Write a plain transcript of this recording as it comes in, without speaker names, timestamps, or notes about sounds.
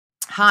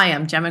Hi,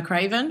 I'm Gemma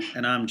Craven.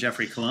 And I'm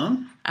Jeffrey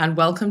Cologne. And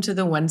welcome to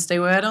the Wednesday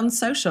Word on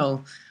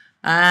Social.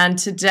 And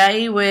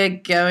today we're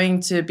going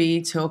to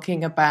be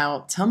talking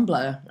about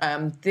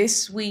Tumblr.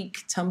 This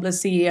week, Tumblr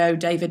CEO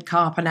David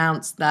Karp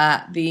announced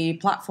that the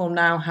platform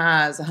now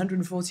has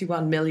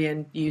 141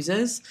 million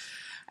users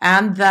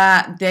and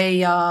that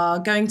they are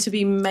going to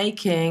be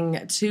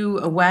making 2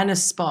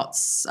 awareness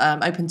spots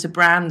open to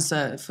brands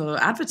for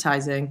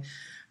advertising.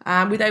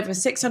 With over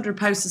 600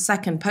 posts a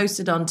second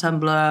posted on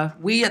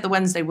Tumblr, we at the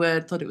Wednesday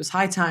Word thought it was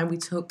high time we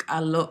took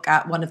a look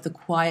at one of the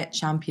quiet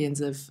champions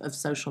of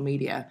social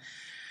media.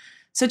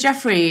 So,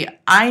 Jeffrey,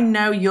 I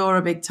know you're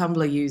a big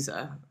Tumblr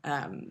user.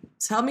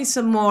 Tell me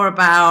some more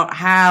about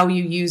how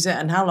you use it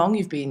and how long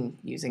you've been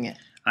using it.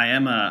 I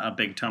am a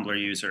big Tumblr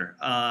user.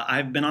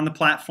 I've been on the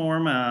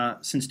platform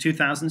since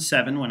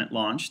 2007 when it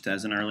launched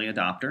as an early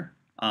adopter.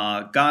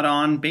 Got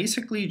on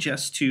basically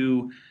just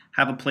to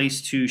have a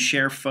place to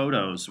share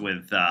photos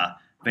with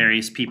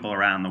various people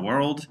around the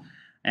world.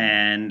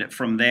 And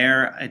from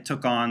there, it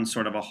took on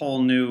sort of a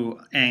whole new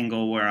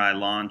angle where I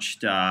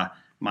launched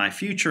my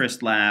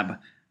Futurist Lab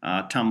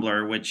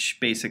Tumblr, which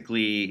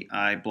basically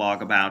I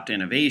blog about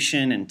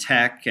innovation and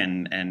tech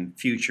and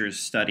futures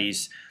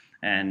studies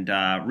and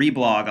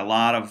reblog a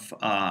lot of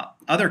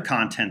other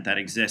content that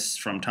exists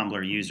from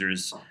Tumblr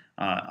users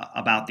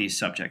about these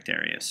subject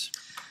areas.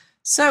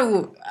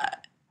 So,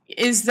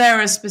 is there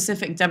a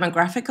specific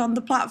demographic on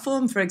the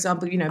platform? For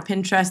example,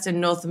 Pinterest in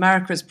North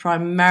America is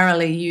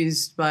primarily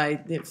used by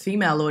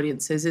female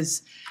audiences.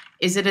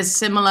 Is it a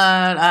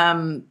similar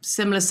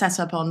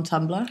setup on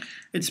Tumblr?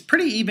 It's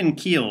pretty even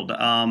keeled.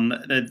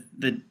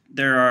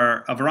 There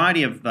are a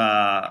variety of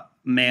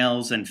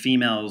males and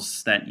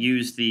females that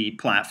use the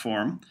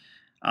platform.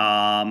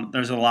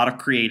 There's a lot of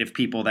creative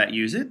people that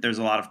use it. There's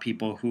a lot of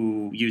people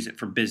who use it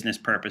for business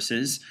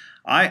purposes.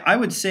 I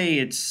would say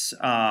it's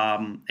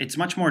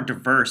much more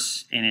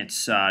diverse in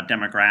its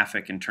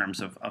demographic in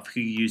terms of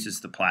who uses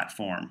the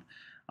platform.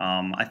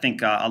 I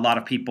think a lot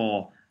of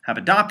people have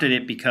adopted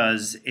it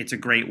because it's a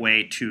great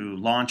way to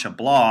launch a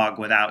blog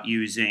without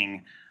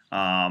using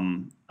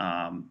blog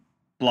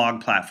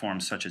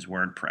platforms such as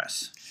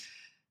WordPress.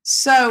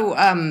 So,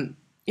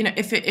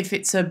 if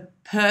it's a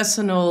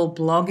personal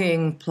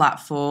blogging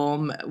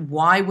platform,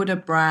 why would a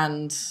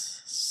brand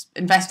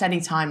invest any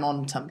time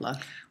on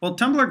Tumblr? Well,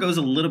 Tumblr goes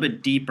a little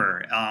bit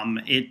deeper.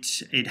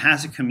 It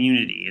has a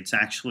community. It's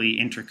actually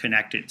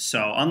interconnected.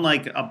 So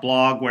unlike a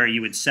blog where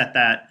you would set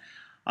that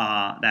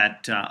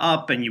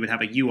up and you would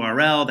have a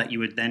URL that you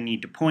would then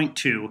need to point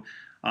to,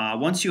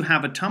 once you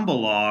have a Tumblr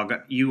log,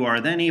 you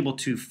are then able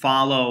to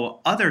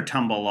follow other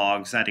Tumblr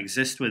logs that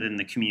exist within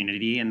the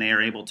community, and they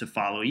are able to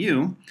follow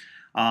you.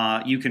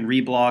 You can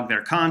reblog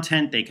their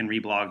content. They can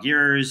reblog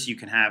yours. You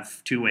can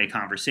have two-way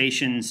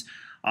conversations.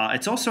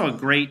 It's also a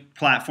great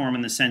platform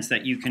in the sense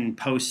that you can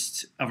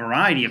post a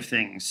variety of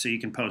things. So you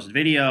can post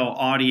video,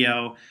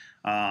 audio,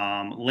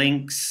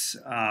 links,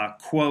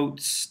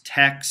 quotes,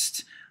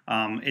 text.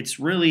 It's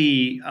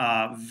really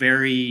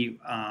very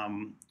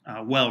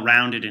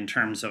well-rounded in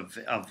terms of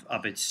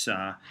its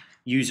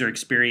user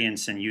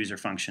experience and user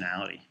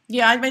functionality.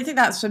 Yeah, I think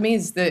that's for me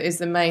is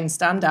the main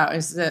standout.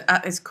 Is that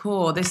at its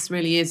core, this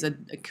really is a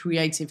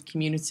creative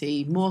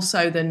community, more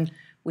so than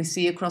we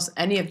see across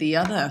any of the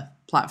other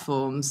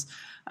platforms.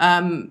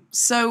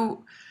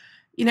 So,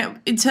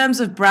 in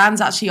terms of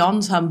brands actually on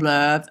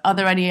Tumblr, are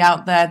there any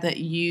out there that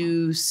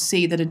you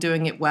see that are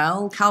doing it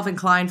well? Calvin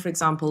Klein, for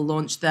example,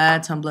 launched their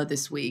Tumblr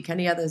this week.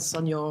 Any others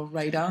on your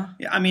radar?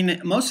 Yeah, I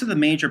mean, most of the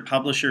major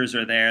publishers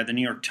are there. The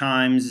New York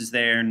Times is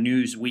there,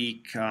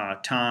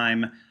 Newsweek,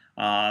 Time.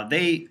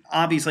 They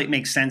obviously, it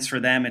makes sense for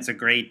them. It's a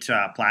great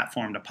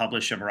platform to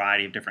publish a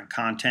variety of different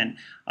content.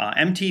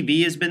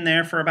 MTV has been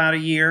there for about a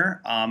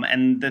year.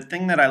 And the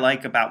thing that I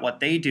like about what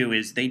they do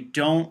is they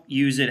don't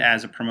use it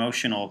as a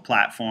promotional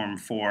platform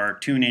for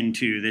tune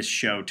into this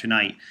show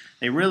tonight.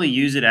 They really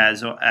use it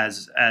as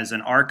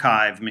an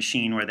archive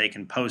machine where they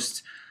can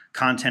post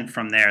content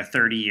from their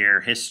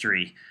 30-year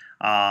history.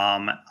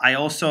 I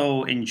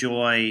also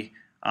enjoy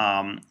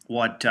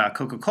what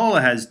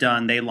Coca-Cola has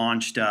done. They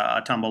launched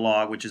a Tumblr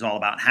log, which is all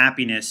about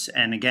happiness.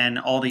 And again,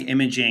 all the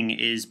imaging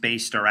is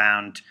based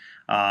around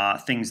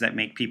things that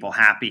make people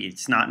happy.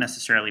 It's not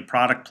necessarily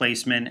product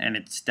placement, and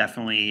it's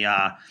definitely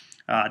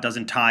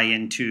doesn't tie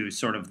into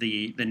sort of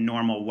the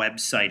normal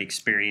website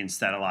experience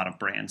that a lot of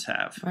brands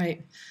have.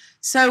 Right.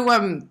 So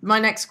my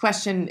next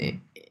question,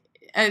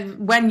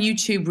 when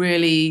YouTube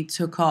really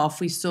took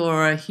off, we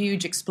saw a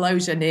huge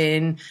explosion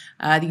in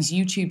these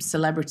YouTube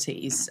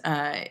celebrities.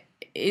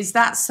 Is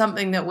that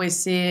something that we're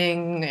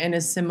seeing in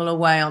a similar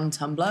way on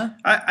Tumblr?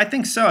 I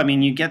think so. I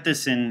mean, you get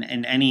this in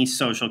any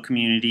social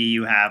community.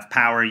 You have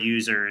power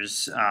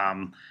users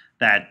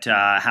that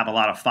have a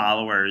lot of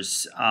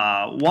followers.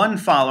 One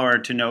follower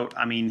to note,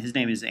 I mean, his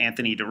name is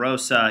Anthony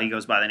DeRosa. He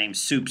goes by the name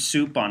Soup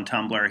Soup on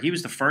Tumblr. He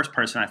was the first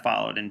person I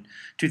followed in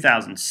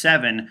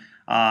 2007.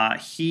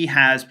 He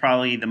has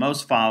probably the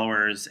most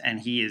followers,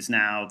 and he is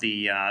now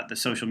the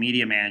social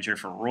media manager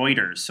for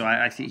Reuters. So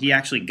I think he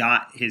actually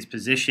got his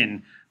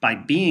position by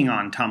being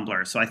on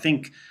Tumblr. So I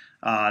think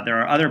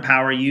There are other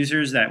power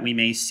users that we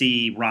may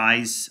see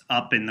rise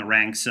up in the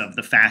ranks of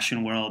the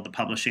fashion world, the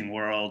publishing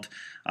world,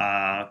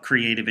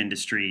 creative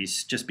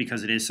industries, just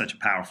because it is such a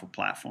powerful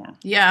platform.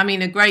 Yeah, I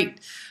mean, a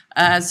great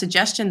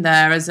suggestion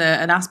there as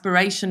an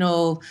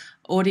aspirational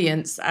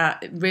audience,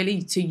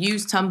 really to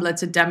use Tumblr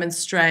to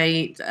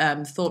demonstrate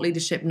thought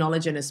leadership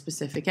knowledge in a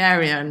specific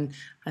area. And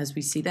as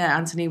we see there,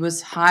 Anthony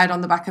was hired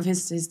on the back of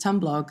his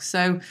Tumblr.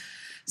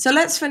 So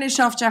let's finish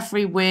off,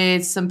 Jeffrey,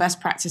 with some best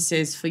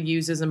practices for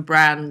users and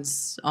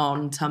brands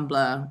on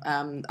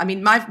Tumblr. I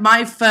mean,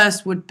 my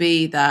first would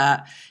be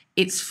that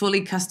it's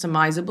fully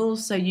customizable,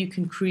 so you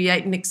can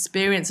create an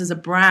experience as a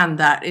brand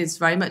that is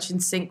very much in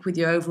sync with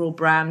your overall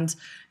brand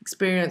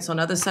experience on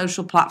other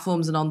social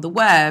platforms and on the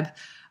web.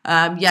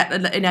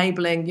 Yet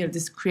enabling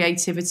this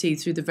creativity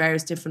through the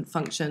various different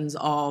functions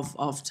of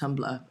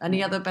Tumblr.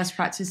 Any other best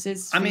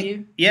practices for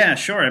you? Yeah,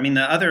 sure. I mean,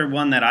 the other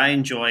one that I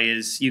enjoy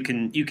is you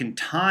can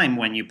time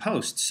when you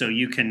post, so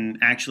you can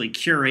actually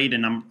curate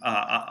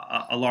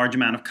a large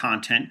amount of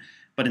content.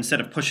 But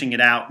instead of pushing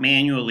it out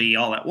manually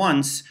all at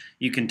once,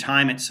 you can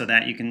time it so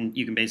that you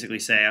can basically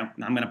say, I'm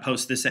going to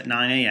post this at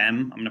 9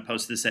 a.m. I'm going to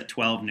post this at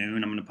 12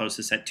 noon. I'm going to post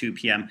this at 2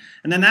 p.m.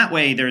 And then that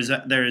way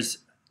there's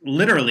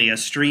literally a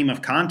stream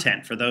of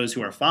content for those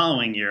who are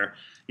following your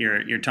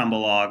Tumblr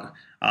log,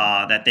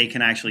 that they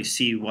can actually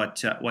see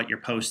what you're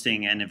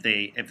posting, and if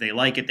they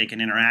like it, they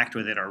can interact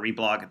with it or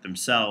reblog it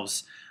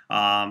themselves.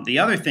 The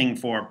other thing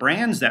for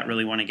brands that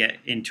really want to get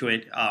into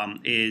it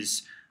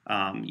is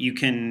you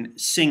can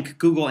sync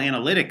Google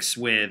Analytics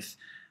with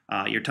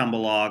your Tumblr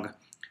log,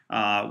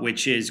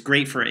 which is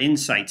great for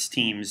insights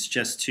teams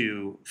just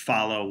to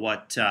follow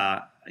what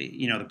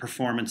the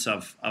performance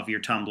of your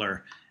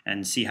Tumblr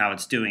and see how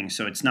it's doing.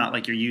 So it's not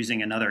like you're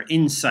using another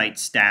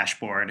insights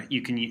dashboard.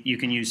 You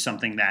can use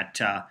something that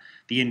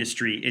the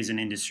industry is an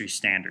industry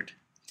standard.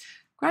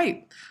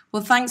 Great.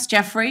 Well, thanks,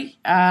 Jeffrey.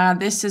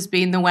 This has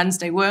been the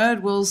Wednesday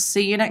Word. We'll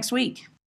see you next week.